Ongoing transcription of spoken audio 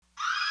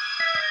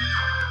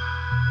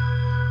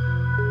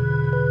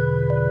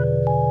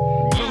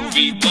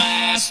Movie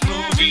blast,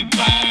 movie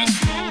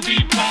blast,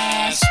 movie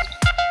blast.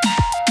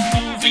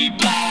 Movie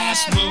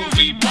blast,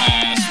 movie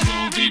blast,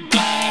 movie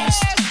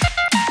blast.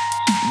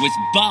 With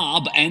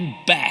Bob and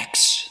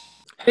Bax.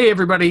 Hey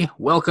everybody,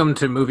 welcome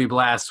to Movie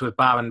Blast with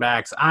Bob and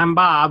Bax. I'm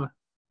Bob.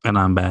 And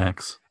I'm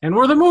Bax. And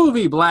we're the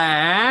Movie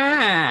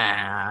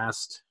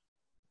Blast.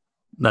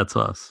 That's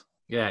us.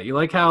 Yeah, you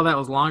like how that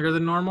was longer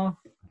than normal?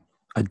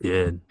 I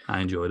did.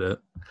 I enjoyed it.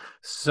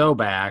 So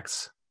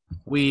Bax,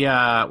 we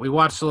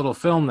watched a little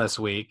film this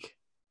week.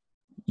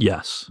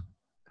 Yes.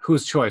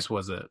 Whose choice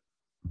was it?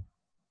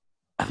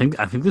 I think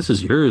this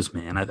is yours,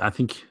 man. I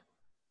think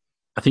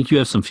you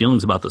have some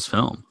feelings about this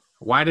film.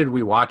 Why did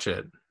we watch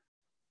it?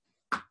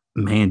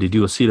 Man, did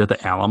you see it at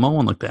the Alamo?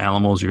 And like the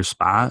Alamo is your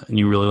spot, and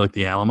you really like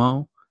the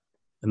Alamo,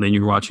 and then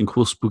you're watching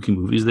cool spooky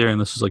movies there,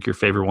 and this is like your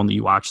favorite one that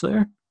you watch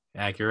there.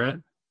 Accurate.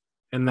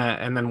 And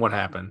then what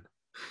happened?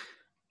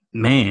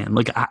 Man,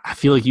 like I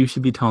feel like you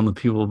should be telling the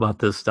people about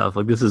this stuff.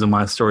 Like this isn't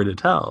my story to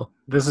tell.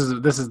 This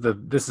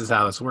is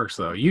how this works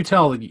though. You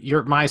tell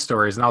my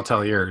stories and I'll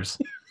tell yours.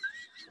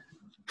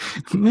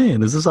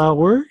 Man, is this how it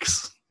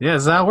works? Yeah,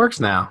 this is how it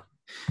works now.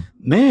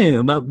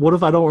 Man, what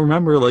if I don't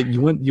remember? Like you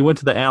went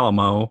to the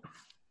Alamo.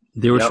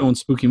 They were showing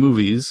spooky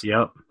movies.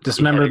 Yep.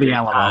 Dismember the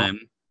Alamo.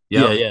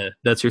 Yep. Yeah,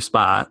 that's your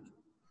spot.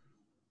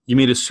 You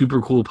made a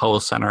super cool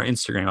post on our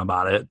Instagram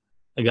about it.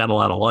 I got a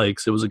lot of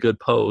likes. It was a good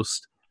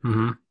post.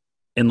 Mm-hmm.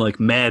 And like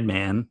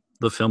Madman,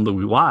 the film that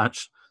we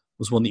watched,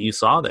 was one that you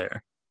saw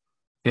there.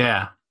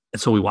 Yeah. And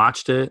so we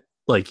watched it.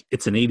 Like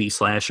it's an 80s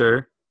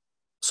slasher.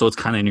 So it's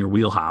kind of in your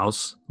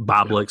wheelhouse.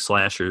 Bob likes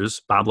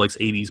slashers. Bob likes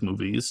 80s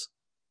movies.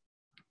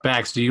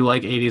 Bax, do you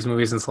like 80s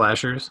movies and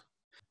slashers?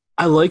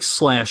 I like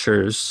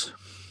slashers.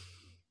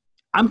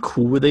 I'm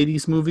cool with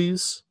 80s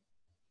movies.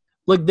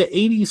 Like the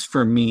 80s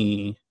for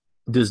me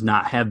does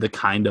not have the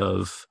kind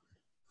of,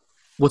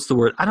 what's the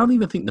word? I don't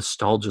even think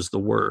nostalgia is the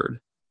word.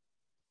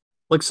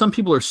 Like some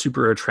people are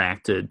super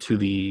attracted to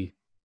is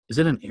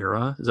it an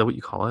era? Is that what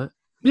you call it?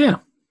 Yeah.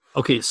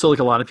 Okay, so like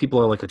a lot of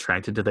people are like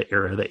attracted to the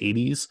era of the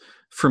 80s.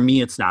 For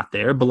me, it's not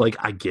there, but like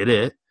I get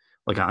it.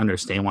 Like I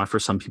understand why for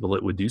some people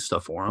it would do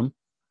stuff for them.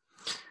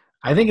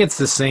 I think it's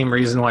the same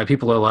reason why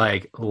people are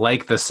like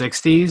the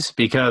 60s,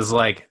 because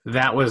like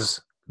that was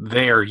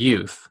their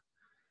youth.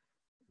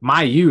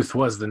 My youth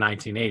was the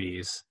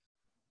 1980s.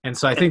 And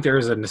so I think there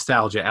is a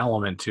nostalgia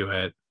element to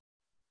it.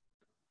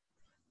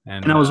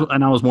 And I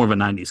was more of a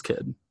 90s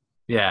kid.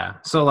 Yeah.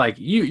 So like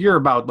you're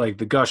about like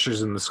the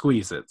Gushers and the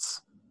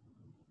Squeeze-Its.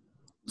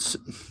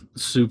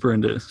 Super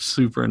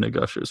into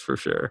Gushers for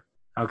sure.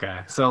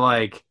 Okay. So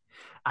like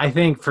I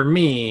think for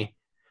me,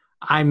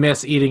 I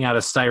miss eating out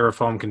of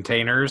styrofoam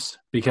containers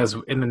because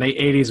in the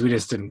 80s we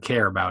just didn't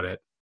care about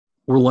it.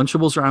 Were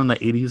Lunchables around in the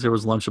 80s or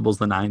was Lunchables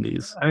the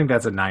 90s? I think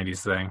that's a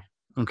 90s thing.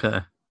 Okay.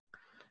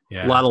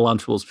 Yeah. A lot of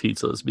Lunchables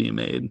pizzas being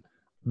made.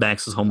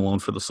 Bax is home alone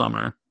for the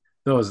summer.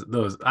 Did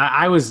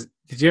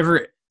you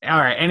ever, all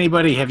right,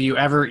 anybody, have you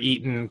ever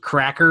eaten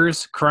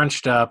crackers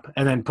crunched up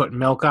and then put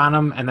milk on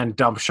them and then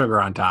dump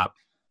sugar on top?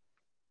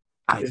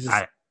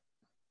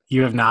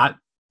 You have not?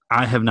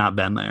 I have not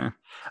been there.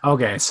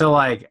 Okay, so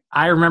like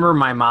I remember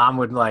my mom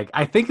would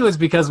I think it was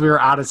because we were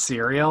out of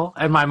cereal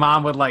and my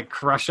mom would like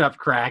crush up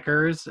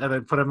crackers and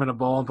then put them in a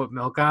bowl and put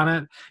milk on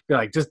it. Be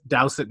like, just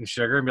douse it in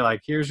sugar and be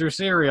like, here's your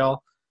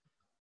cereal.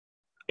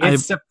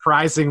 It's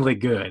surprisingly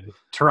good.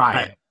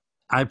 Try it.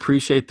 I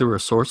appreciate the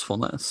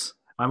resourcefulness.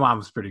 My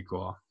mom's pretty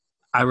cool.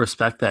 I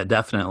respect that,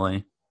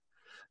 definitely.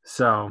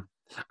 So,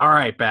 all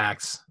right,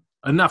 Bax.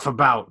 Enough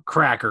about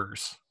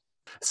crackers.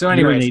 So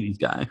anyways, you're an 80s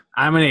guy.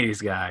 I'm an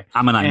 80s guy.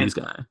 I'm a 90s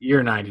guy.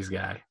 You're a 90s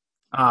guy.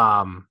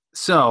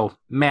 So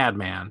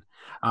Madman.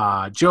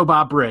 Joe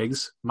Bob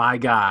Briggs, my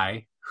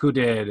guy who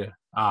did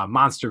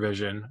Monster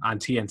Vision on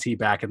TNT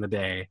back in the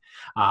day,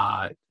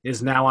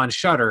 is now on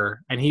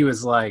Shudder, and he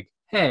was like,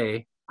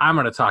 hey, I'm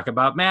going to talk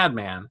about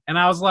Madman. And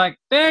I was like,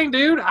 dang,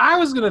 dude, I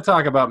was going to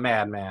talk about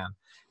Madman.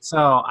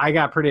 So I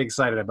got pretty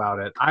excited about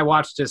it. I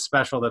watched his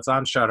special that's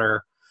on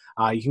Shudder.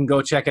 You can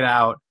go check it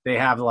out. They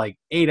have like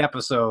 8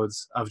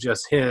 episodes of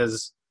just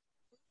his,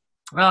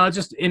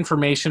 just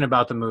information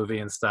about the movie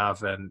and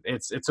stuff. And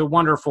it's a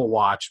wonderful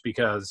watch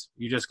because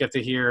you just get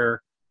to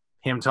hear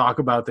him talk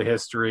about the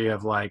history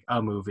of like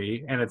a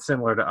movie. And it's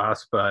similar to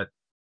us, but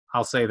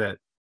I'll say that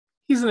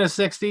he's in his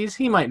 60s.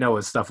 He might know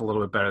his stuff a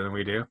little bit better than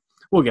we do.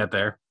 We'll get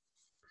there.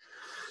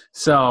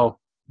 So,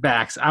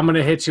 Bax, I'm going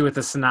to hit you with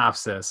a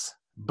synopsis.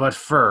 But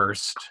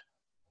first,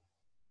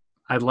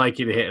 I'd like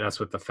you to hit us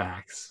with the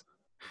facts.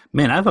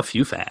 Man, I have a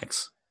few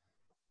facts.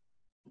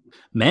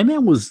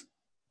 Madman was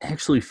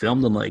actually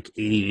filmed in like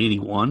 80,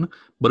 81,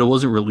 but it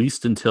wasn't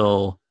released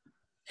until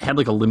it had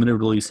like a limited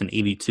release in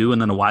 82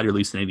 and then a wide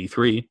release in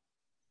 83.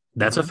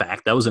 That's a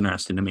fact. That was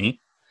interesting to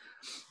me.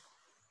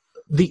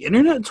 The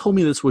internet told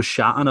me this was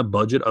shot on a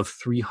budget of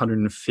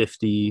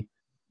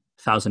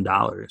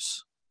 $350,000.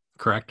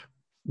 Correct.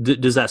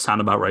 Does that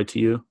sound about right to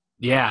you?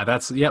 Yeah,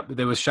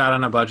 it was shot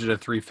on a budget of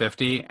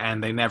 $350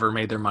 and they never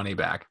made their money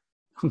back.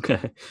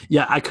 Okay.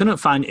 Yeah, I couldn't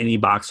find any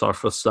box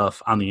office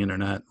stuff on the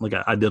internet. Like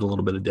I did a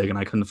little bit of digging.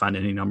 I couldn't find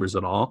any numbers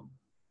at all.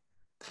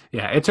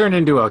 Yeah, it turned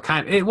into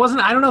it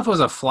wasn't, I don't know if it was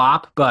a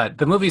flop, but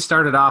the movie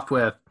started off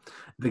with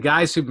the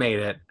guys who made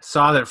it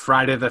saw that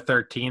Friday the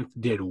 13th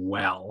did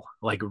well,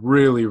 like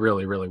really,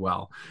 really, really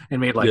well, and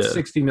made like Yeah.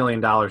 $60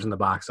 million in the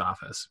box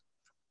office.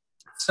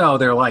 So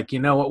they're like, you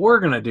know what we're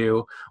going to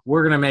do?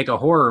 We're going to make a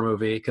horror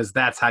movie because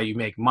that's how you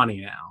make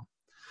money now.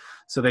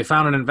 So they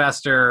found an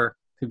investor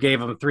who gave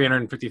them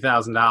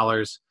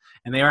 $350,000,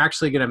 and they were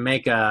actually going to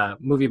make a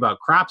movie about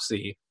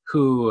Cropsey,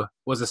 who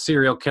was a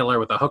serial killer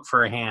with a hook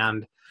for a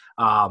hand.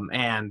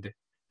 And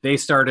they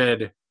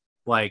started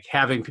like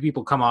having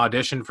people come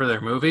audition for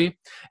their movie,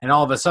 and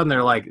all of a sudden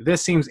they're like,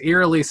 this seems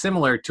eerily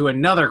similar to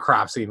another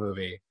Cropsey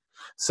movie.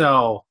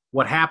 So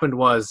what happened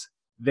was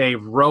they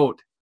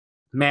wrote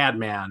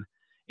Madman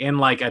in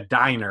like a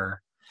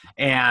diner,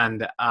 and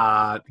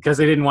because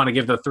they didn't want to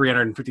give the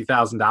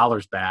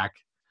 $350,000 back,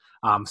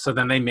 so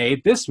then they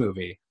made this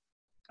movie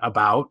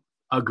about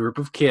a group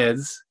of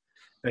kids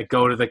that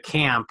go to the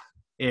camp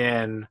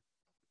in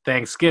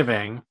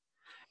Thanksgiving,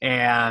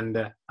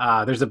 and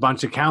there's a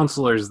bunch of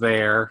counselors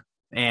there,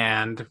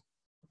 and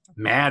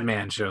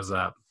Madman shows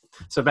up.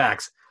 So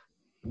Bax,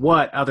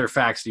 what other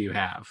facts do you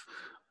have?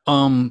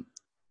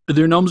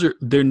 Their names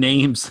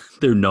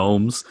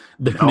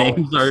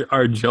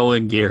are Joe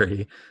and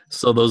Gary.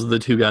 So those are the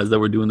two guys that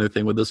were doing their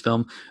thing with this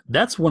film.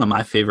 That's one of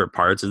my favorite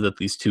parts, is that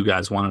these two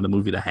guys wanted a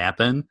movie to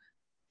happen,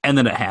 and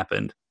then it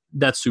happened.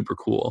 That's super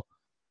cool.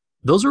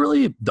 Those are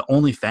really the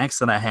only facts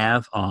that I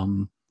have.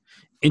 In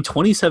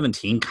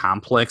 2017,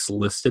 Complex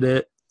listed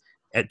it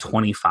at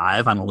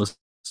 25 on a list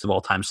of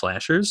all-time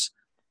slashers.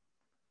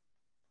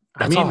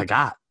 That's all I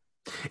got.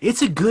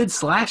 It's a good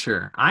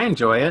slasher. I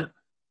enjoy it.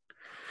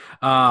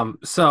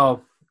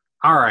 So,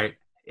 all right,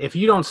 if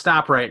you don't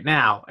stop right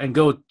now and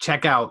go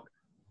check out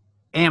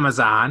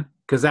Amazon,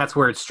 because that's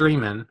where it's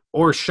streaming,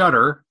 or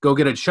Shudder, go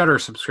get a Shudder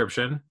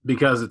subscription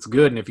because it's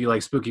good, and if you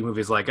like spooky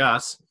movies like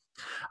us,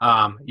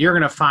 you're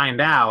going to find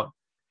out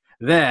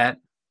that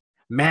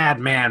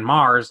Madman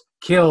Mars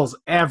kills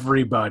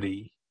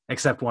everybody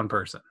except one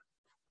person.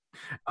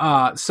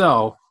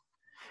 So,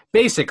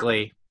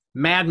 basically,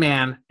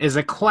 Madman is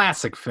a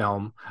classic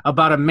film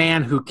about a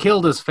man who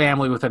killed his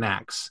family with an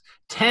axe.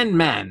 10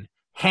 men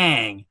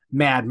hang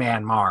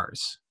Madman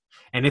Mars.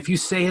 And if you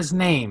say his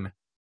name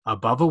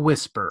above a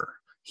whisper,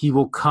 he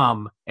will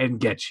come and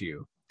get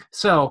you.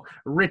 So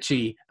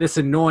Richie, this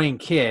annoying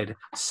kid,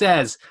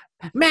 says,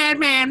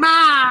 Madman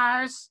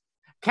Mars,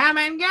 come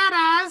and get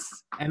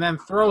us, and then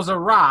throws a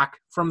rock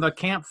from the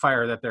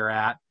campfire that they're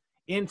at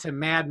into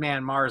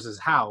Madman Mars's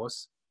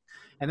house.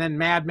 And then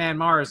Madman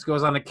Mars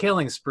goes on a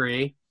killing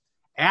spree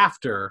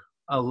after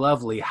a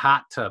lovely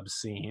hot tub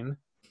scene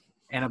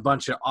and a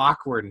bunch of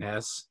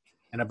awkwardness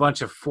and a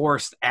bunch of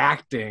forced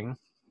acting.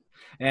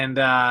 And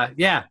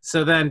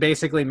so then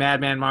basically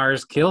Madman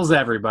Mars kills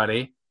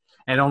everybody,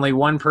 and only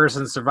one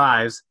person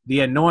survives, the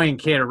annoying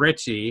kid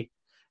Richie,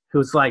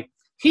 who's like,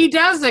 he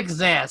does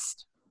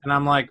exist. And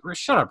I'm like,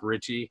 shut up,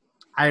 Richie.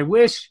 I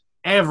wish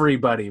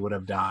everybody would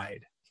have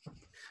died.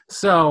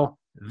 So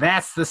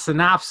that's the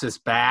synopsis,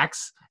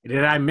 Bax.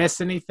 Did I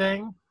miss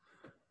anything?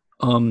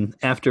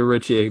 After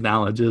Richie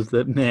acknowledges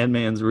that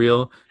Madman's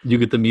real, you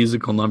get the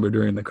musical number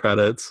during the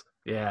credits.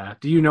 Yeah.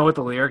 Do you know what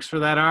the lyrics for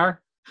that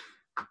are?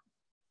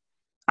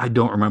 I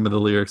don't remember the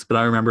lyrics, but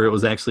I remember it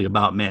was actually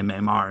about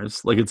Madman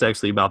Mars. Like, it's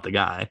actually about the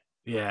guy.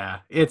 Yeah.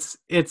 It's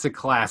a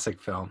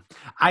classic film.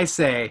 I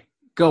say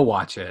go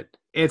watch it.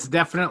 It's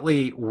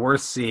definitely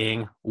worth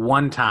seeing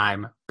one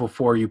time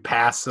before you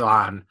pass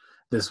on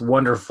this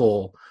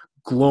wonderful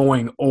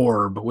glowing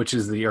orb, which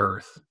is the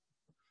Earth.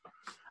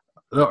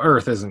 The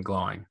Earth isn't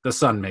glowing. The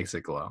sun makes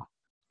it glow.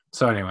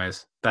 So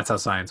anyways, that's how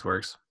science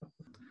works.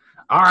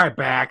 All right,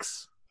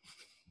 Bax.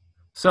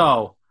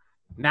 So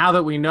now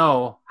that we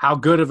know how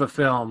good of a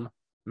film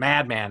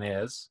Madman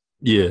is,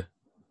 yeah,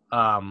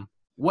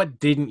 what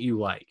didn't you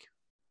like?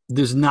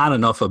 There's not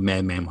enough of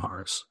Madman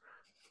Mars.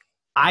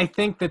 I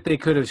think that they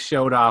could have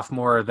showed off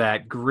more of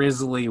that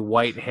grisly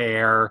white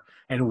hair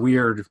and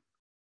weird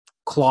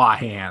claw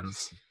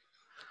hands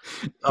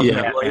of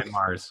Madman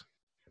Mars.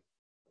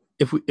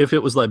 If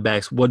it was like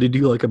Bax, what did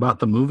you like about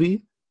the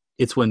movie?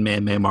 It's when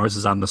Madman Mars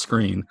is on the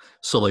screen.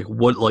 So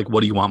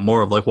what do you want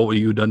more of? Like, what would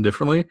you have done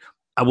differently?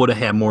 I would have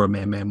had more of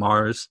Madman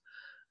Mars.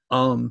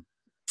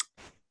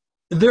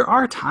 There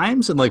are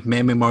times when like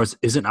Madman Mars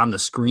isn't on the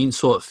screen,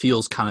 so it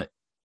feels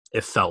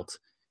it felt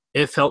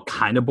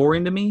kind of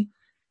boring to me.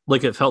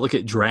 Like, it felt like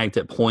it dragged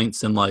at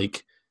points, and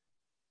like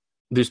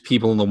there's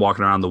people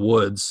walking around the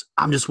woods.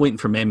 I'm just waiting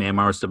for Madman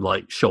Mars to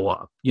like show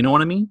up. You know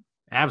what I mean?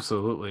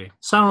 Absolutely.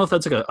 So I don't know if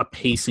that's like a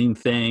pacing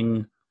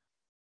thing.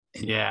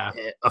 Yeah.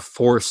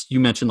 You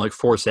mentioned like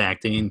force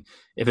acting.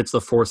 If it's the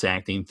force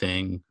acting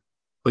thing.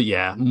 But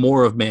yeah,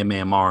 more of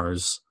Madman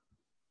Mars.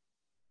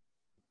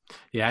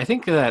 Yeah, I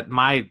think that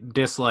my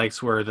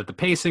dislikes were that the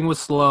pacing was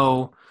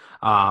slow.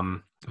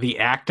 The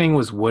acting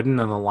was wooden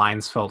and the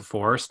lines felt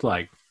forced.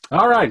 Like,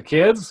 all right,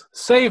 kids,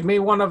 save me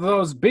one of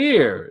those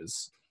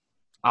beers.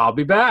 I'll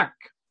be back.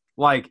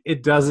 Like,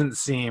 it doesn't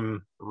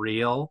seem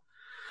real.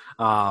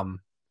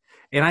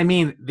 And I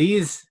mean,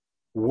 these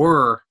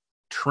were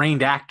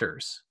trained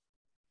actors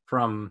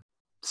from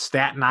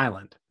Staten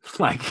Island.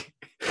 Like,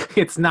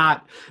 it's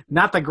not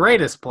the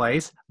greatest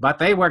place, but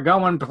they were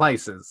going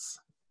places.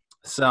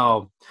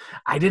 So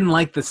I didn't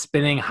like the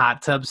spinning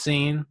hot tub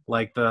scene,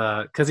 like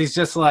because he's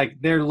just like,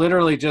 they're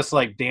literally just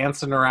like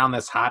dancing around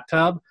this hot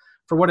tub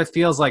for what it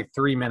feels like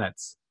 3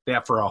 minutes.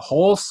 That for a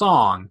whole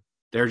song,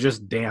 they're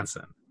just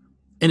dancing.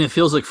 And it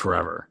feels like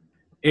forever.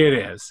 It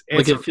is.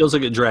 It feels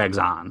like it drags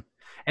on.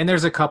 And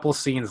there's a couple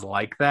scenes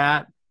like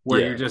that where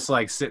you're just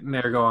like sitting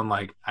there going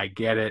like, I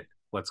get it.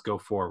 Let's go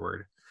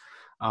forward.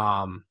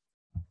 And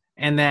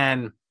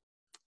then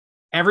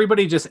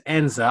everybody just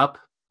ends up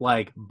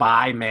like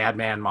by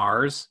Madman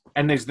Mars.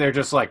 And they're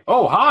just like,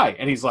 oh, hi.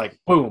 And he's like,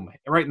 boom,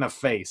 right in the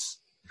face.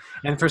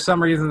 And for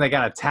some reason, they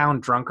got a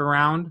town drunk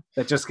around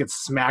that just gets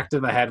smacked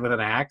in the head with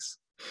an axe.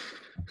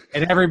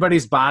 And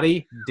everybody's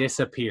body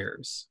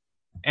disappears.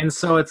 And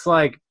so it's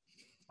like,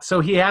 so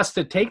he has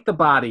to take the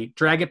body,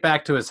 drag it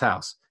back to his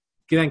house,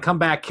 then come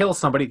back, kill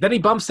somebody. Then he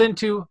bumps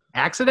into,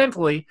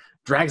 accidentally,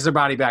 drags their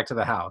body back to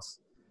the house.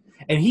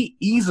 And he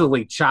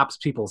easily chops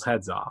people's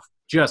heads off.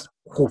 Just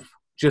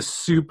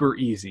super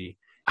easy.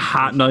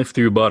 Hot knife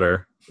through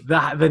butter.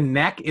 The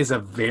neck is a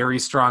very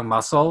strong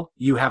muscle.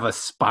 You have a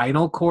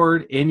spinal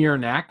cord in your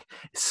neck.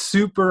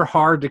 Super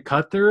hard to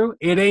cut through.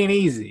 It ain't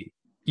easy.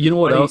 You know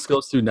what else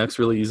goes through necks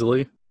really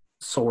easily?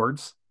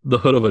 Swords. The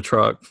hood of a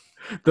truck.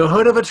 The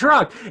hood of a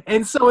truck.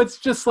 And so it's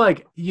just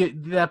like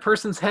that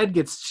person's head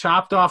gets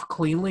chopped off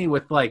cleanly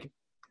with like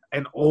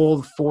an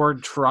old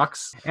Ford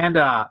trucks. And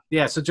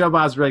so Joe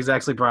Bob Briggs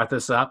actually brought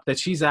this up, that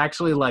she's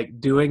actually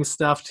like doing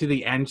stuff to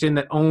the engine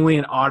that only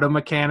an auto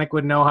mechanic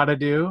would know how to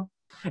do.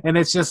 And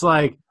it's just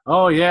like,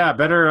 oh yeah,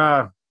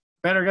 better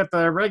get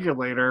the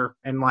regulator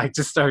and like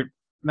just start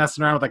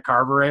messing around with the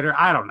carburetor.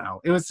 I don't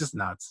know. It was just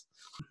nuts.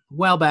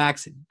 Well,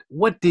 Bax,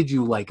 what did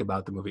you like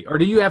about the movie? Or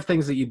do you have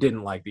things that you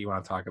didn't like that you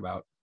want to talk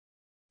about?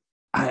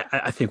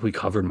 I think we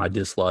covered my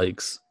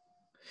dislikes.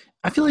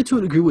 I feel like to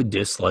a degree with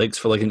dislikes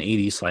for like an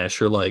 80s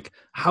slasher, like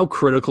how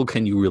critical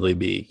can you really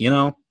be, you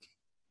know?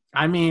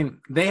 I mean,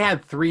 they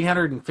had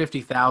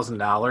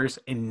 $350,000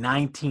 in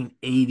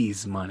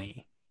 1980s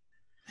money.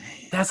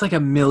 That's like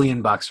 $1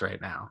 million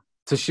right now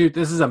to shoot.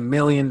 This is $1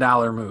 million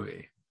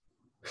movie.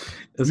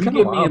 It's you give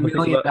me $1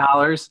 million,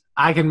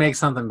 I can make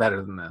something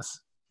better than this.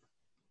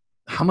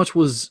 How much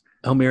was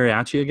El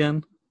Mariachi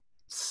again?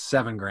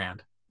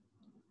 $7,000.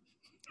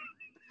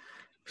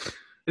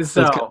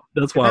 So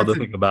that's wild to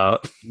think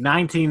about.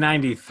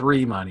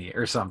 1993 money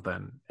or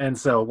something. And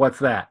so what's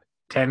that?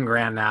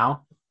 $10,000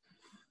 now.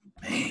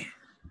 Man.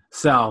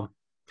 So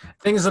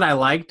things that I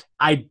liked,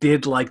 I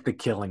did like the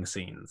killing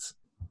scenes.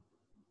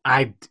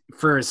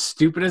 For as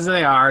stupid as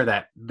they are,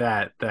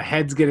 that the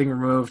head's getting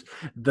removed,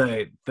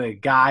 the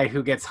guy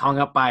who gets hung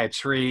up by a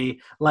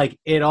tree, like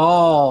it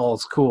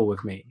all's cool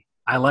with me.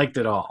 I liked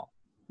it all.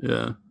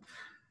 Yeah.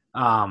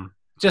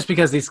 Just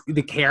because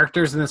the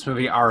characters in this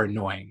movie are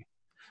annoying.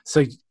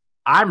 So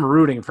I'm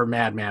rooting for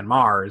Madman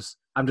Mars.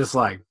 I'm just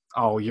like,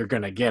 oh, you're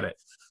going to get it.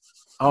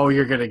 Oh,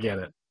 you're going to get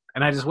it.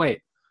 And I just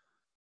wait.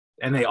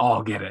 And they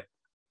all get it.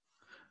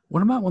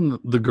 What about when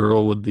the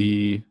girl with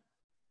the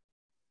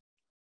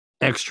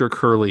extra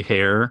curly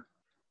hair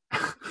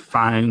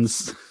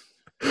finds...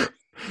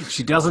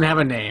 She doesn't have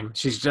a name.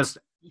 She's just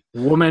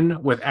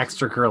woman with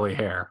extra curly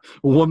hair.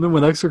 Woman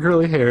with extra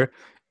curly hair.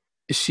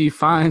 She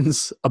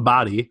finds a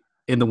body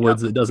in the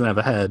woods that doesn't have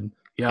a head.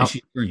 And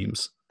she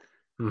screams.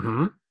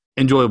 Mm-hmm.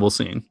 Enjoyable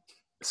scene.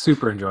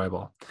 Super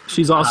enjoyable.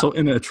 She's also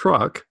in a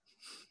truck.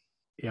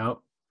 Yep.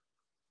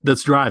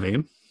 That's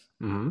driving.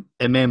 Mm-hmm.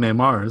 And Man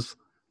Mars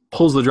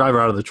pulls the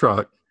driver out of the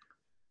truck.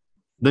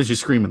 Then she's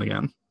screaming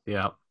again.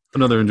 Yep.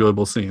 Another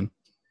enjoyable scene.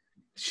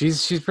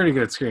 She's pretty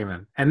good at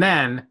screaming. And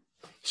then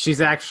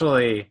she's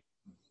actually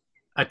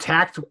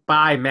attacked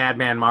by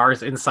Madman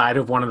Mars inside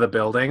of one of the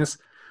buildings,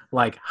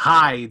 like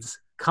hides,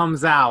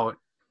 comes out,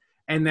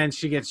 and then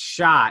she gets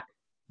shot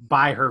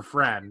by her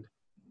friend.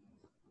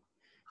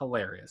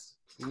 Hilarious.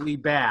 Really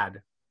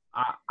bad.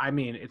 I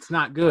mean, it's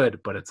not good,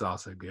 but it's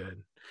also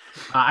good.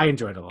 I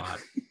enjoyed it a lot.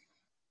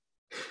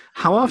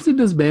 How often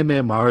does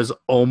Man Mars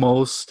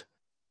almost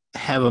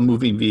have a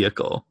moving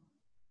vehicle?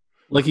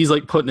 Like he's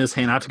like putting his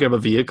hand out to grab a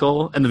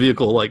vehicle, and the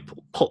vehicle like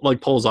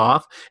pulls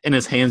off, and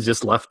his hand's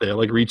just left there,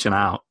 like reaching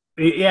out.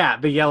 Yeah,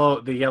 the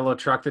yellow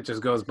truck that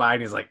just goes by,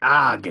 and he's like,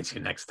 "I'll get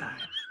you next time."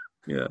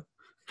 Yeah,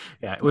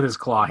 with his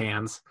claw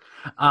hands.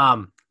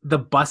 The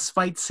bus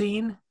fight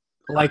scene,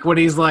 like when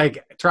he's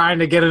like trying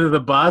to get into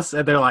the bus,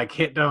 and they're like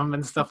hitting him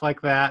and stuff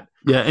like that.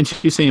 Yeah, and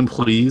she's saying,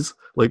 "Please,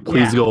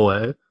 please go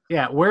away."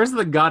 Yeah, where's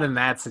the gun in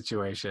that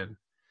situation?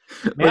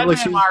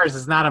 Madman Mars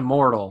is not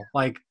immortal.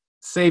 Like,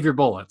 save your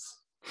bullets.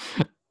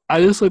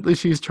 I just like that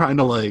she's trying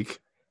to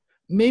like,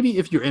 maybe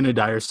if you're in a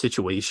dire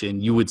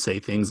situation, you would say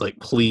things like,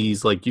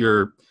 please, like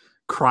you're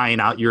crying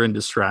out, you're in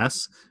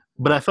distress.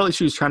 But I felt like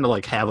she was trying to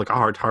like have like a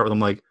heart to heart with him,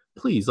 like,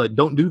 please, like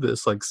don't do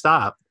this, like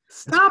stop.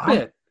 Stop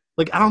it.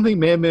 Like, I don't think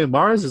Man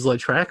Mars is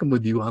like tracking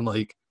with you on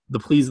like the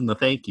please and the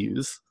thank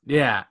yous.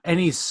 Yeah, and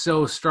he's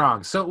so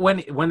strong. So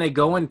when they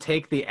go and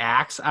take the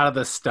axe out of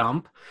the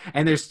stump,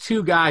 and there's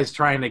two guys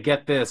trying to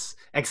get this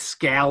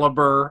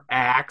Excalibur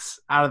axe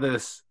out of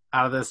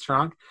this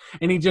trunk,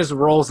 and he just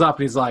rolls up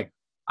and he's like,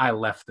 "I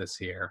left this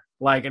here."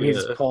 Like, and he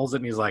just pulls it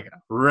and he's like,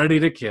 "Ready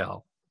to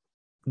kill."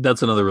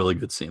 That's another really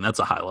good scene. That's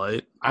a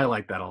highlight. I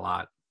like that a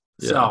lot.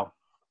 Yeah. So,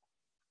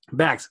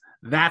 Bax,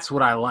 that's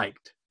what I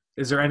liked.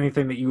 Is there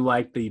anything that you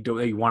liked that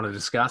you want to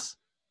discuss?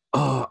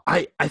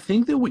 I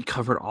think that we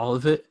covered all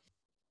of it.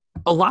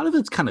 A lot of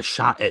it's kind of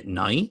shot at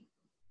night.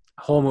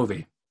 Whole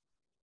movie.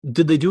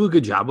 Did they do a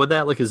good job with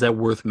that? Like, is that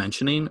worth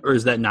mentioning, or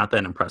is that not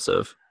that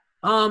impressive?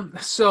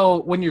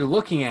 So when you're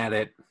looking at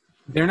it,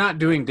 they're not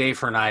doing day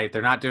for night.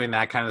 They're not doing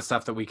that kind of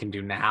stuff that we can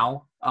do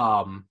now.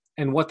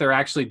 And what they're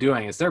actually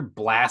doing is they're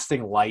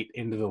blasting light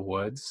into the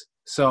woods.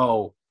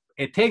 So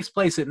it takes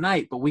place at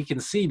night, but we can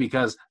see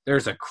because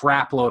there's a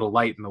crap load of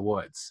light in the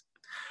woods.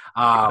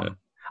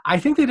 I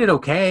think they did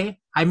okay.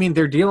 I mean,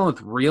 they're dealing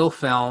with real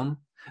film.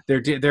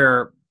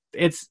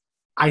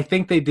 I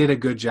think they did a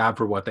good job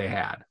for what they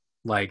had.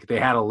 Like, they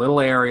had a little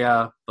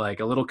area, like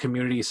a little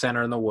community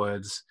center in the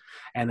woods,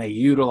 and they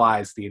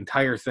utilized the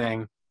entire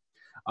thing.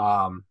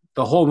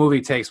 The whole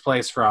movie takes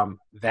place from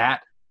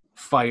that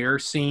fire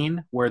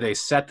scene where they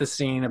set the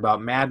scene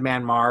about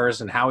Madman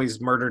Mars and how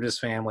he's murdered his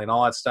family and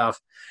all that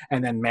stuff.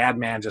 And then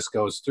Madman just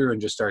goes through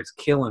and just starts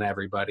killing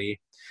everybody.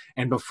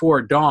 And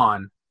before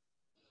dawn,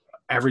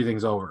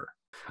 everything's over.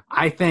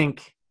 I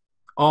think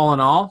all in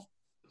all,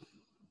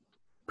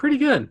 pretty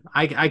good.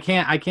 I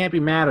can't be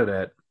mad at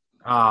it.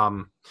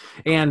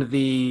 And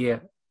the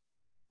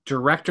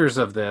directors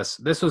of this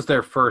was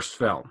their first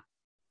film.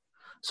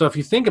 So if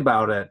you think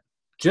about it,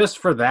 just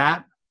for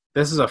that,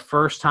 this is the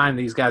first time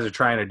these guys are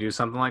trying to do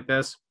something like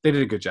this. They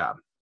did a good job.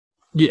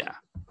 Yeah.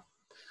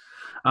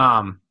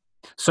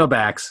 So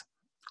Bax,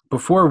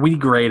 before we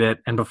grade it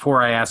and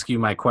before I ask you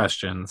my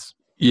questions,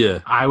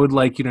 I would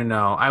like to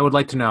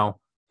know,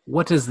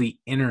 what does the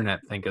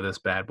internet think of this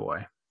bad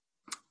boy?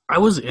 I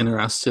was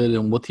interested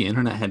in what the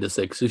internet had to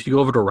say, because if you go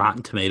over to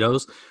Rotten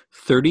Tomatoes,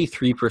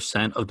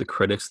 33% of the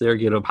critics there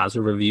give a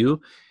positive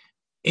review,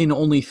 and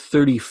only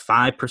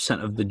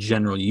 35% of the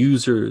general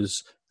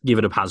users give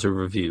it a positive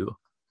review.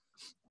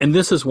 And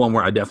this is one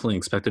where I definitely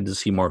expected to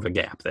see more of a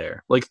gap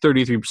there. Like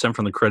 33%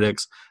 from the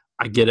critics,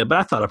 I get it, but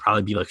I thought it'd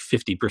probably be like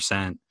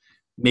 50%,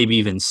 maybe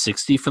even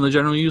 60% from the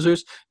general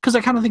users, because I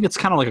kind of think it's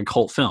kind of like a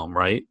cult film,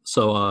 right?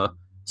 So,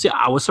 yeah,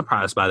 I was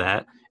surprised by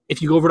that.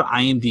 If you go over to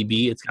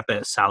IMDb, it's got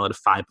that solid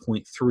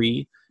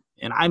 5.3.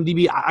 And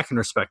IMDb, I can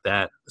respect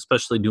that,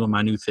 especially doing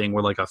my new thing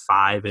where like a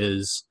 5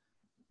 is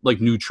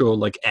like neutral,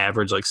 like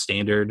average, like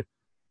standard.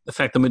 The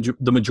fact that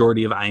the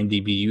majority of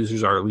IMDb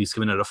users are at least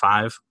giving it a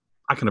 5,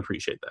 I can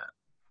appreciate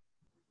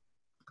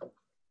that.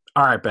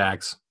 All right,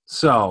 Bax.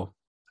 So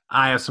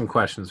I have some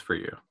questions for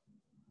you.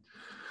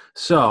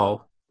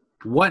 So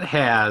what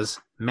has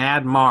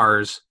Mad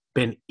Mars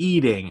been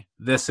eating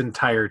this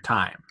entire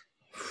time?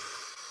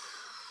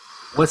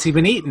 What's he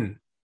been eating?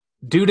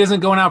 Dude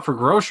isn't going out for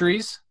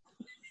groceries.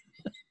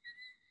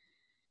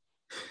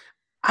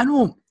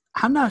 I'm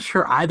not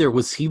sure either.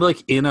 Was he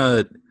like in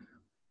a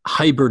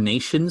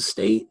hibernation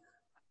state?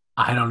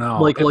 I don't know.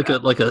 Like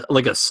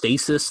a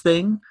stasis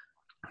thing?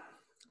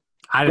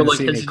 I didn't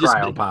see any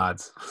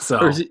cryopods.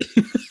 Or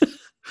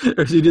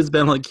has he just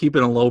been like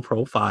keeping a low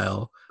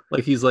profile?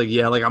 Like he's like,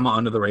 yeah, like I'm an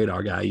under the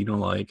radar guy. You know,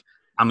 like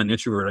I'm an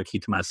introvert. I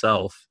keep to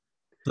myself.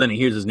 But then he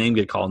hears his name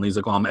get called and he's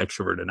like, well, I'm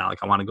extroverted now.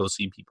 Like I want to go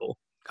see people.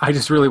 I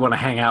just really want to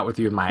hang out with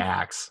you with my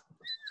axe.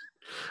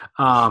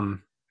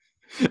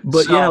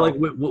 But yeah, like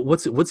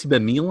what's he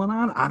been mealing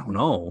on? I don't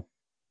know.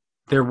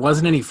 There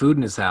wasn't any food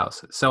in his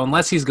house. So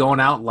unless he's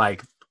going out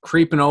like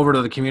creeping over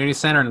to the community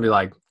center and be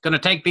like, gonna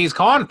take these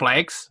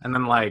cornflakes and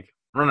then like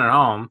running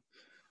home.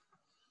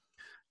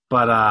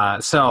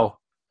 But so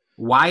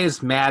why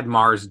is Mad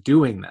Mars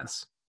doing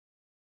this?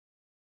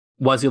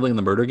 Was he laying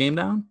the murder game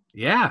down?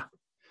 Yeah.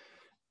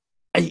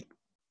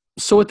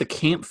 So at the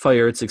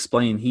campfire, it's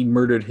explained he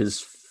murdered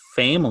his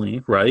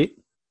family, right?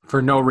 For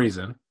no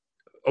reason.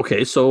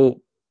 Okay, so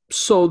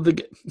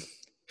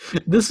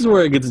this is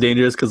where it gets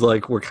dangerous because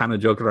like we're kind of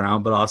joking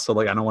around, but also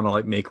like I don't want to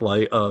like make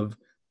light of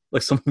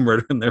like someone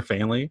murdering their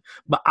family.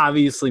 But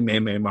obviously,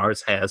 Madman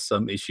Mars has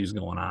some issues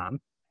going on.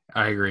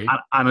 I agree.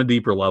 On a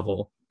deeper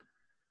level.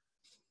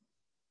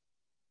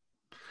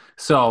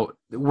 So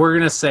we're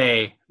gonna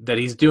say that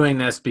he's doing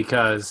this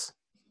because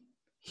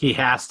he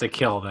has to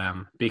kill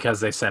them because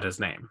they said his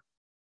name.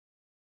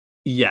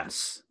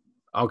 Yes.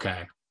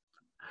 Okay.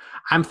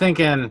 I'm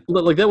thinking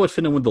like that would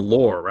fit in with the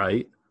lore,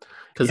 right?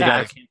 Because yeah. the guy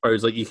at campfire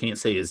is like, you can't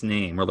say his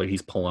name, or like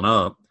he's pulling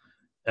up,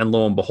 and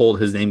lo and behold,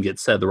 his name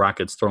gets said. The rock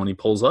gets thrown. He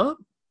pulls up.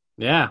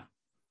 Yeah.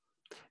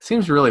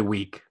 Seems really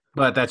weak,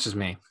 but that's just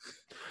me.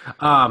 You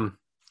have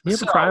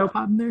a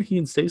cryopod in there? He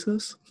in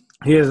stasis?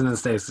 He isn't in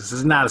stasis. This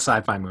is not a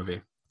sci-fi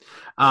movie.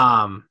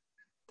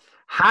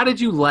 How did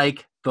you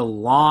like the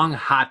long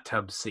hot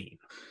tub scene?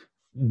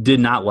 Did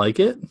not like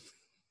it.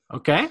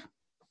 Okay.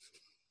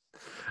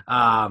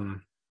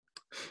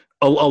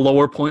 a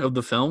lower point of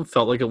the film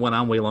felt like it went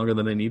on way longer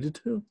than it needed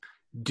to.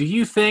 Do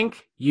you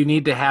think you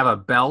need to have a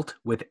belt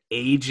with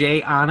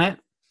AJ on it?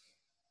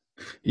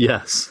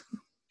 Yes.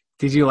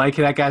 Did you like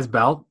that guy's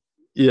belt?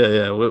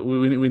 Yeah.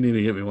 We need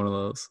to get me one of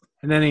those.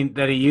 And then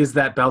he used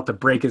that belt to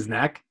break his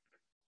neck?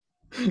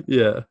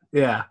 Yeah.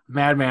 Yeah.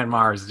 Madman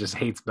Mars just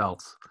hates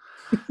belts.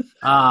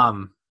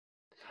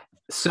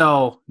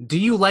 So do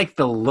you like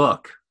the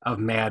look of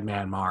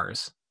Madman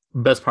Mars?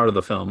 Best part of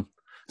the film.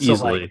 So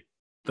Easily.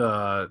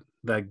 Like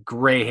the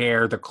gray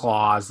hair, the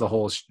claws, the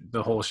whole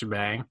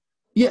shebang.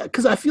 Yeah,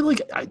 because I feel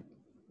like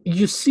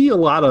we've seen a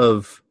lot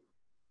of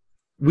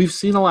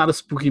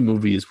spooky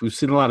movies. We've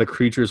seen a lot of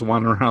creatures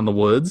wandering around the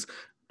woods.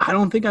 I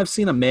don't think I've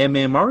seen a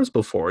Madman Mars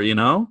before, you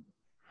know?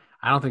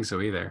 I don't think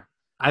so either.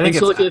 I think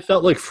it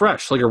felt like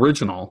fresh, like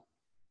original.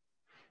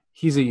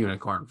 He's a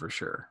unicorn for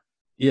sure.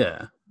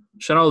 Yeah.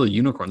 Shout out all the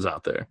unicorns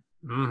out there.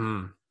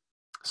 Mm-hmm.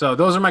 So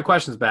those are my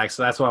questions back.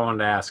 So that's what I wanted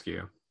to ask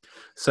you.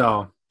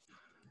 So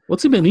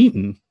what's he been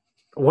eating?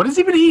 What has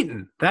he been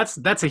eating?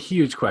 That's a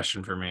huge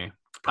question for me.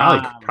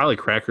 Probably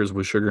crackers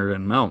with sugar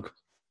and milk.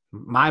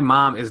 My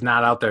mom is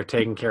not out there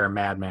taking care of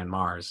Madman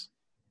Mars.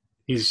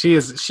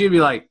 She'd be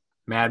like,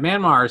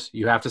 Madman Mars,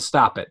 you have to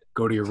stop it.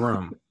 Go to your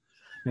room.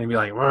 And he'd be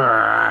like,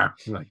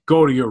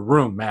 go to your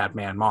room,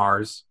 Madman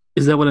Mars.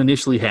 Is that what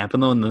initially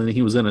happened though? And then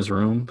he was in his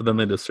room, but then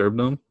they disturbed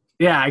him?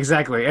 Yeah,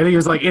 exactly. And he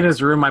was like in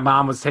his room. My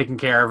mom was taking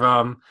care of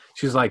him.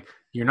 She was like,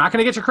 you're not going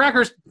to get your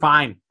crackers?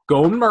 Fine.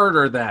 Go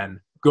murder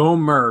then. Go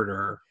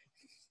murder.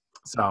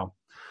 So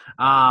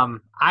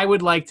I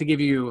would like to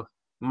give you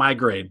my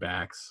grade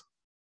backs.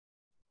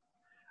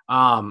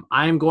 I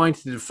am going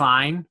to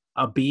define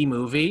a B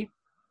movie.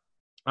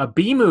 A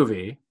B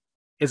movie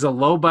is a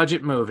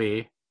low-budget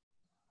movie,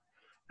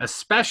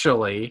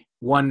 especially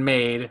one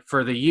made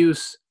for the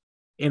use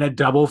in a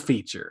double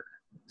feature.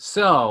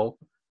 So,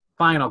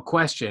 final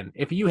question.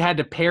 If you had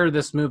to pair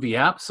this movie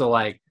up, so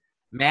like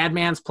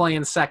Madman's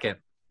playing second,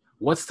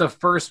 what's the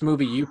first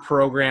movie you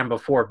programmed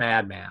before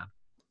Madman?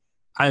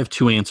 I have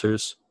two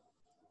answers.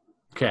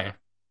 Okay.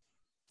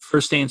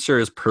 First answer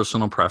is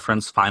personal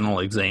preference, Final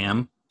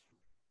Exam.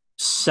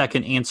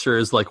 Second answer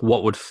is like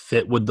what would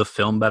fit with the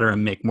film better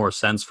and make more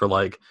sense for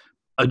like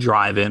a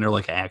drive-in or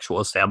like an actual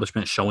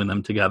establishment showing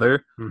them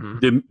together.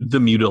 Mm-hmm. The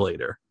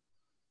Mutilator.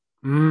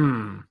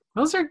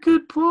 Those are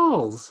good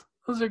pulls.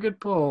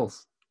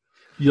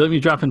 You let me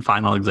drop in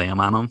Final Exam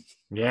on them?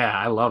 Yeah,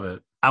 I love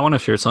it. I want to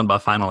share something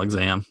about Final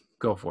Exam.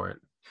 Go for it.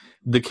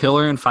 The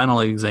killer in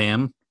Final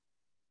Exam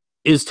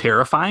is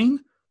terrifying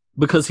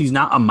because he's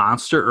not a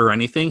monster or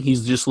anything.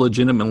 He's just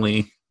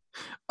legitimately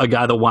a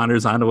guy that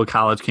wanders onto a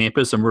college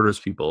campus and murders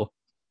people.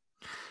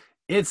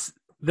 It's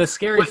the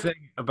scary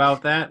thing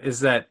about that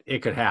is that it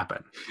could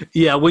happen.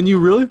 Yeah, when you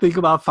really think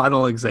about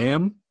Final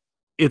Exam,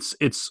 it's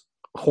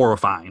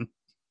horrifying.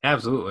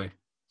 Absolutely.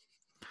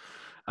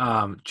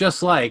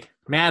 Just like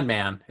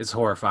Madman is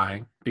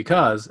horrifying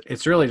because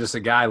it's really just a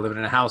guy living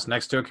in a house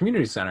next to a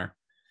community center.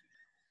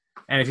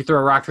 And if you throw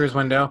a rock through his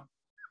window,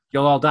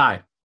 you'll all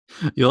die.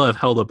 You'll have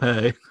hell to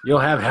pay.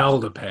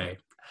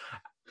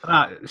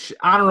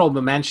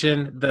 Honorable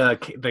mention,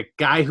 the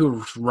guy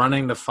who's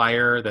running the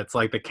fire that's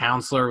like the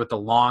counselor with the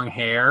long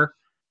hair,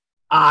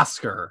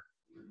 Oscar.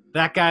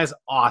 That guy's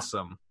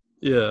awesome.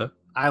 Yeah.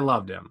 I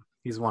loved him.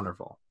 He's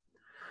wonderful.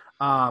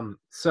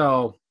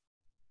 So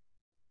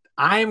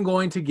I am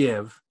going to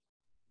give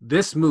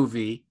this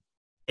movie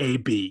a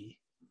B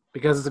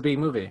because it's a B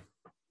movie.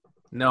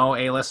 No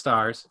A-list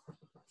stars,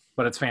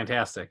 but it's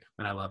fantastic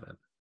and I love it.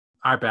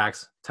 All right,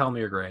 Bax, tell me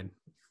your grade.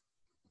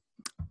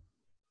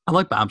 I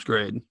like Bob's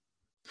grade.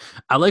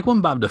 I like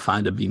when Bob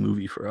defined a B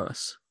movie for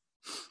us.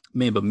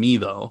 Maybe me,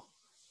 though.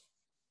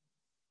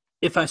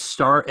 If I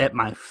start at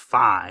my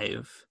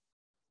 5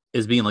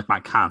 as being like my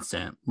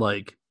constant,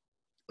 like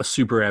a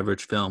super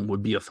average film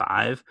would be a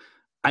 5,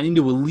 I need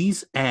to at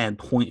least add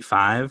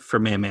 0.5 for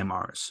Madman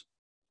Mars.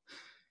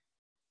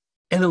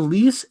 And at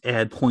least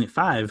add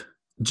 0.5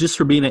 just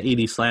for being an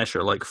 80s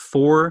slasher. Like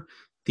for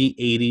the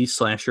 80s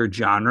slasher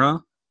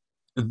genre,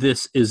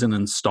 this is an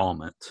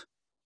installment.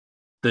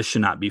 This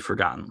should not be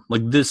forgotten.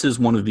 Like this is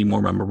one of the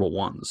more memorable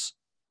ones.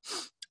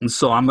 And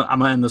so I'm going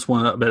to end this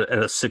one up at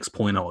a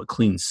 6.0, a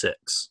clean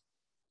 6.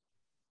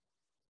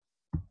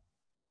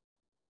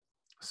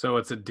 So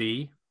it's a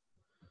D?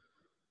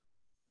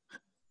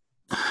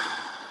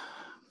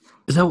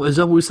 Is that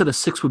what we said a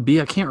 6 would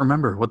be? I can't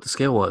remember what the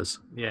scale was.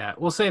 Yeah,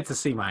 we'll say it's a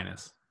C-.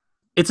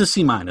 It's a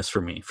C-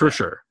 for me, for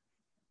sure.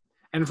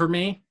 And for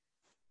me,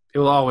 it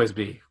will always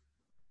be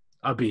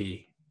a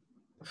B.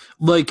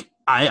 Like,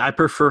 I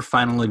prefer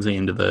Final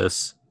Exam to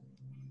this.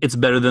 It's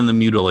better than The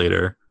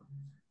Mutilator.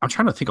 I'm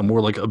trying to think of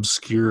more like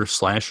obscure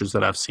slashers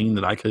that I've seen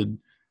that I could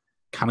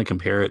kind of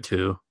compare it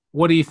to.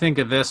 What do you think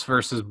of this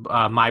versus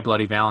My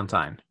Bloody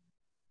Valentine?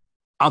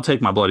 I'll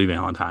take My Bloody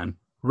Valentine.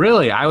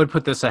 Really? I would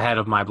put this ahead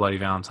of My Bloody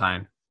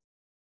Valentine.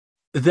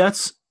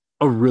 That's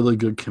a really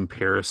good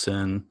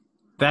comparison.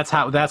 That's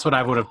what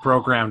I would have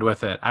programmed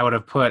with it. I would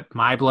have put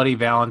My Bloody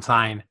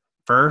Valentine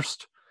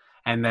first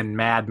and then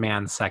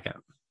Madman second.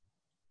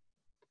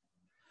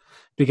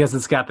 because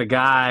it's got the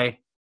guy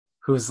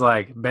who's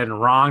like been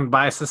wronged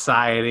by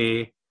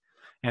society,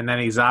 and then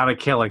he's on a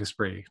killing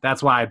spree.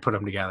 That's why I'd put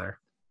them together.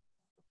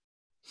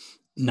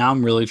 Now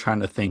I'm really trying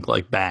to think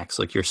like Bax,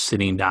 like you're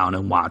sitting down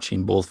and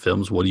watching both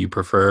films. What do you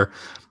prefer?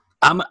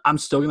 I'm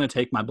still gonna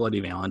take My Bloody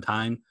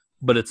Valentine,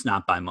 but it's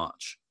not by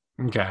much.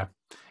 Okay.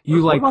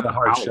 You What like about the the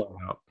hard Prowler? shell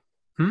out.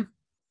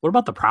 What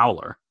about The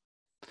Prowler?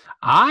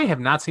 I have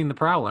not seen The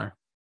Prowler.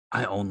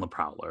 I own The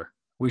Prowler.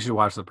 We should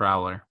watch The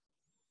Prowler.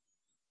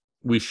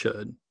 We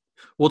should.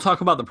 We'll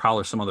talk about The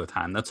Prowler some other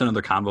time. That's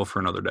another convo for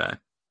another day.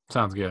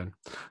 Sounds good.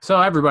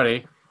 So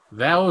everybody,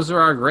 those are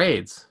our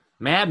grades.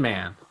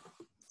 Madman,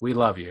 we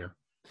love you.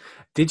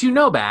 Did you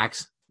know,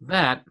 Bax,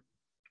 that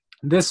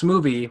this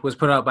movie was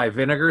put out by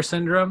Vinegar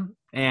Syndrome,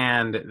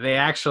 and they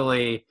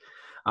actually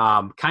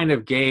kind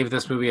of gave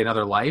this movie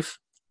another life,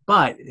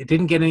 but it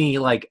didn't get any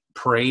like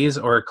praise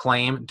or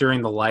acclaim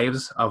during the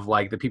lives of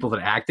like the people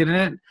that acted in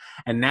it,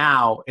 and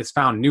now it's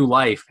found new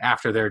life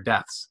after their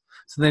deaths.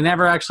 So they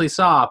never actually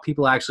saw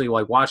people actually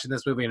like watching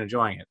this movie and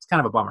enjoying it. It's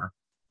kind of a bummer.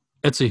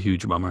 It's a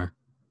huge bummer.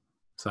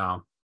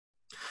 So,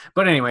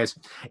 but anyways,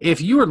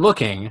 if you were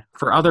looking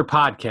for other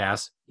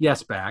podcasts,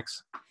 yes,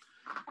 Bax.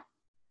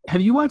 Have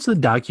you watched the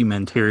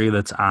documentary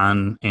that's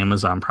on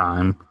Amazon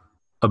Prime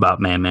about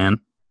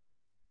Madman?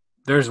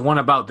 There's one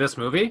about this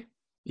movie?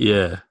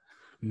 Yeah.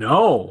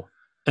 No.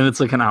 And it's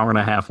like an hour and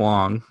a half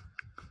long.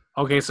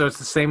 Okay, so it's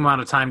the same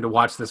amount of time to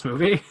watch this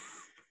movie?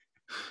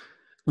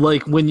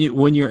 Like when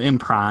you're in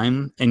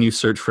Prime and you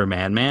search for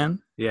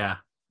Madman, Yeah.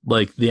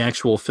 like the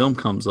actual film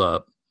comes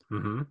up,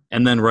 Mm-hmm.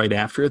 and then right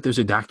after it, there's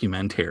a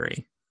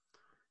documentary.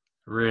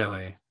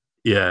 Really?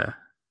 Yeah.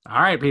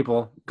 All right,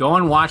 people. Go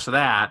and watch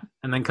that,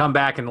 and then come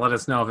back and let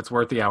us know if it's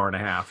worth the hour and a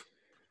half.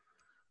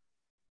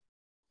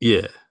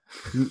 Yeah.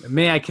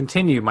 May I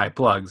continue my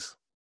plugs?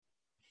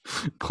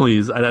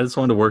 Please. I just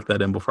wanted to work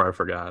that in before I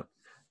forgot.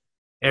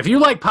 If you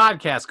like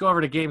podcasts, go over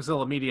to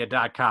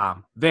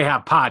GameZillaMedia.com. They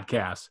have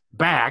podcasts.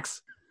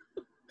 Bax.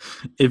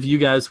 If you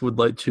guys would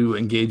like to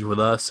engage with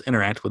us,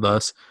 interact with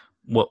us,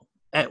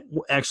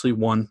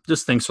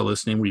 just thanks for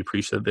listening. We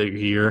appreciate that you're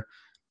here,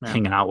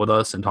 hanging out with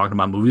us and talking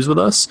about movies with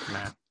us.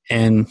 Man.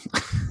 And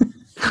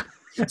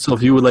so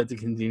if you would like to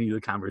continue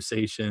the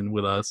conversation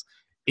with us,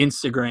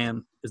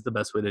 Instagram is the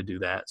best way to do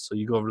that. So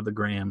you go over to the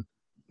gram,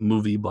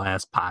 Movie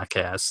Blast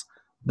Podcast.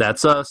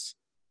 That's us.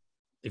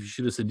 If you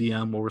shoot us a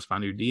DM, we'll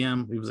respond to your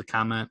DM. Leave us a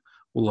comment.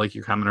 We'll like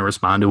your comment and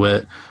respond to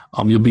it.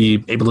 You'll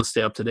be able to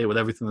stay up to date with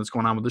everything that's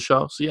going on with the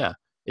show. So yeah,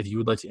 if you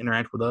would like to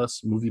interact with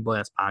us, Movie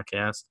Blast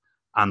Podcast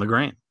on the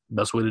gram.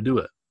 Best way to do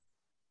it.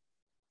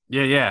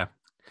 Yeah.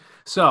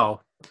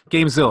 So,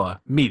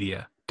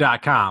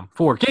 GameZillaMedia.com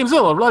for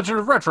GameZilla, Legend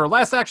of Retro,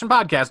 Last Action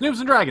Podcast, Noobs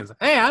and Dragons,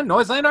 and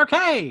Noiseland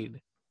Arcade.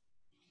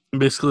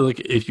 Basically, like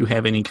if you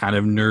have any kind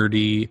of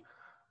nerdy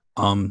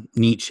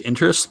niche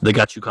interest, they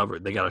got you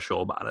covered. They got a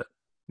show about it.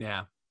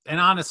 Yeah. And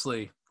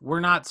honestly, we're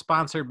not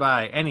sponsored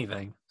by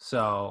anything.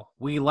 So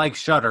we like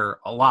Shudder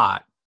a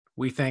lot.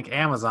 We think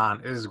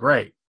Amazon is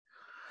great.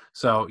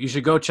 So you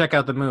should go check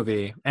out the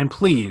movie. And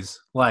please,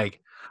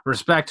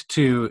 respect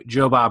to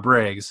Joe Bob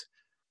Briggs.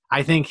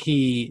 I think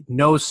he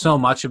knows so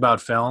much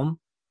about film.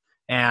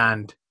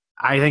 And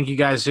I think you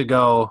guys should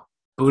go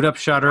boot up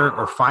Shudder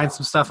or find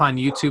some stuff on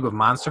YouTube of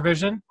Monster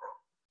Vision.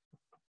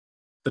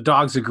 The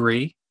dogs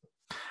agree.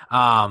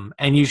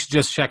 And you should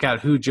just check out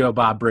who Joe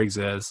Bob Briggs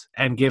is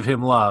and give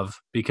him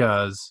love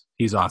because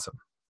he's awesome.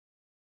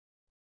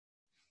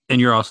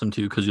 And you're awesome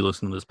too because you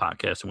listen to this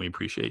podcast and we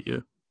appreciate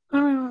you.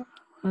 I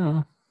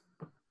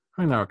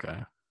mean,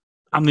 okay.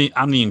 I'm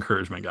the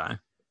encouragement guy.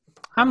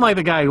 I'm like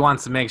the guy who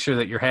wants to make sure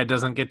that your head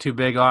doesn't get too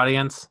big,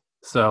 audience.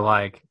 So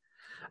I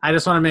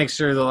just want to make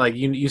sure that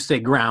you stay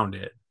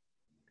grounded.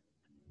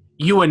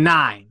 You a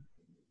 9,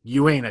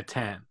 you ain't a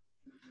 10.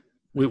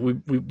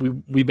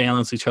 We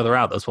balance each other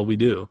out. That's what we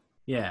do.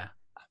 Yeah.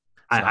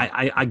 So,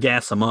 I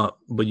gas them up,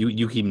 but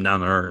you keep them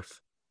down to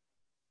earth.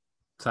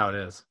 That's how it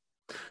is.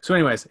 So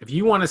anyways, if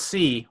you want to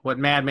see what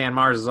Madman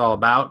Mars is all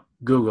about,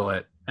 Google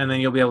it. And then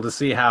you'll be able to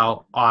see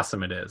how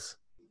awesome it is.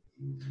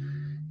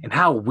 And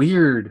how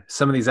weird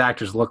some of these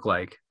actors look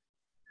like.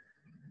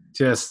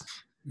 Just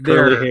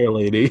curly hair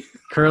lady.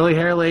 Curly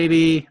hair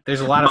lady.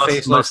 There's a lot of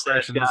facial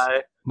expressions.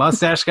 Guy.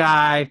 Mustache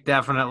guy,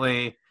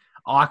 definitely.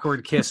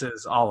 Awkward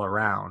kisses all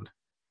around.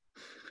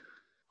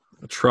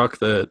 A truck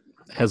that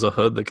has a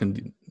hood that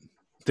can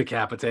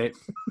decapitate.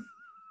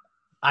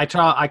 I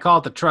call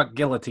it the truck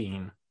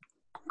guillotine.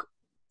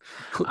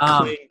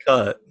 Clean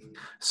cut.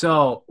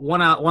 So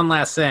one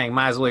last thing,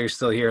 might as well you're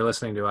still here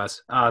listening to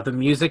us. The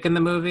music in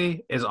the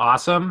movie is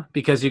awesome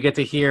because you get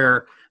to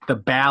hear the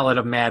ballad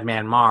of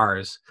Madman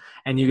Mars,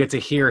 and you get to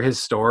hear his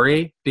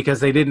story because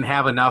they didn't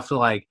have enough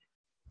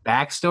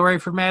backstory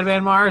for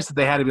Madman Mars.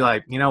 They had to be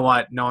like, you know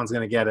what, no one's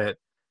gonna get it.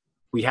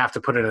 We have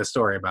to put in a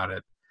story about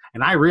it.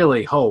 And I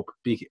really hope,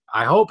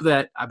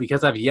 that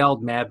because I've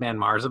yelled Madman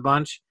Mars a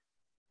bunch,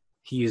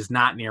 he's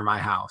not near my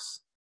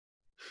house.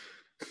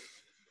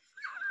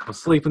 I'm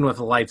sleeping with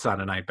the lights on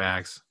tonight,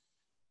 Bags.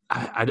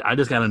 I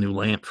just got a new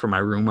lamp for my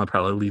room. I'll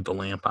probably leave the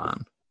lamp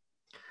on.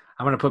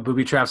 I'm going to put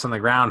booby traps on the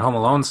ground, Home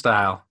Alone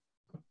style.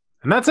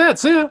 And that's it.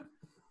 See ya.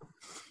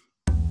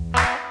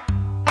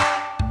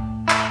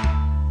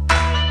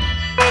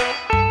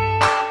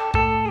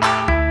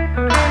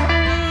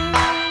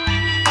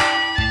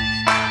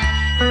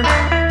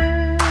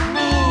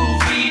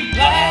 Movie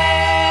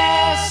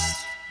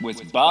Blast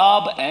with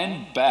Bob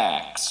and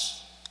Bax.